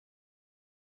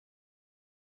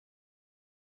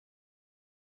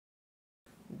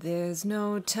There's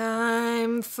no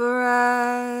time for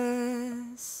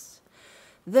us.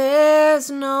 There's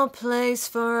no place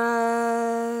for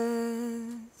us.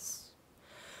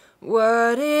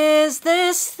 What is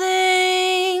this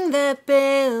thing that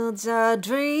builds our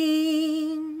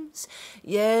dreams,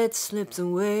 yet slips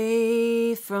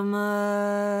away from us?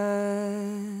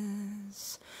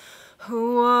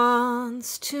 Who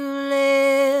wants to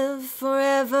live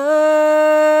forever?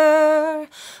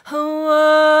 Who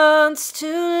wants to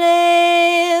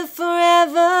live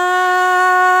forever?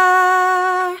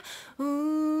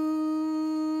 Ooh.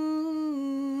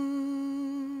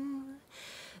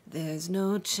 There's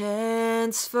no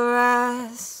chance for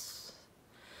us.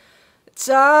 It's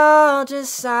all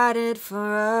decided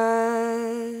for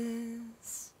us.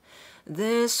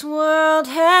 This world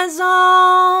has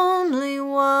only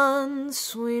one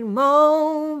sweet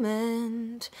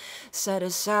moment set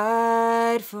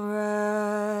aside for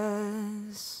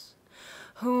us.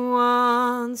 Who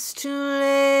wants to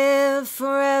live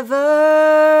forever?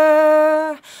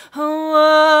 Who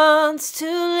wants to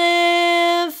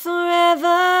live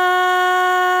forever?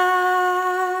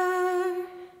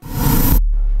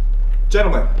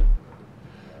 Gentlemen,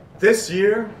 this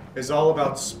year is all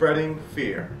about spreading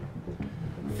fear.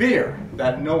 Fear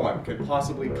that no one could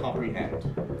possibly comprehend.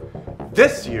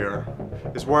 This year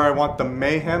is where I want the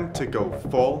mayhem to go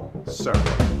full circle.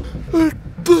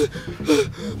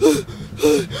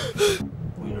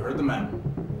 We heard the man.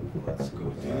 Let's go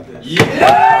do this.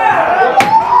 Yeah!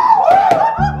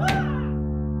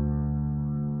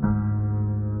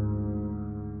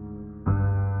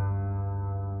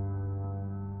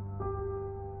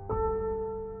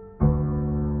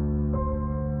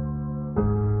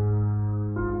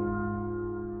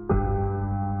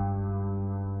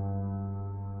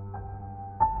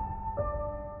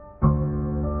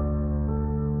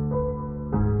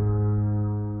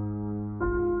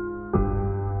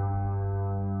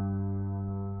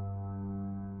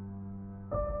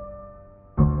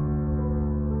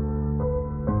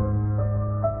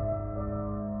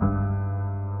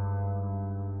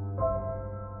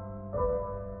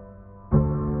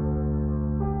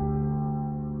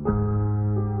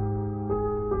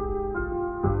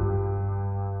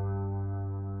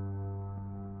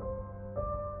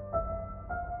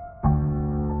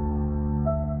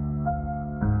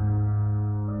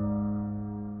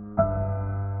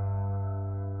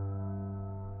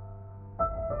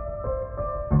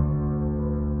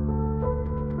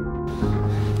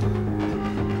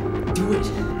 Do it.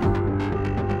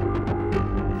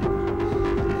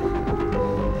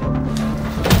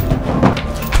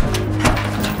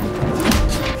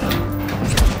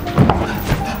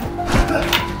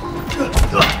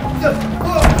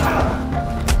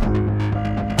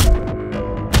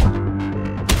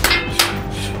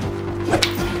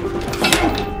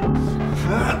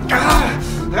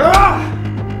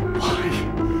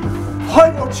 Why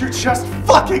won't you just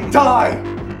fucking die?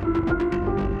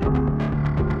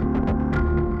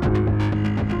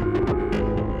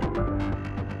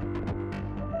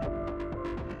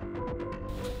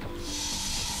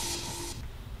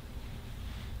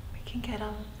 We can get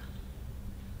up.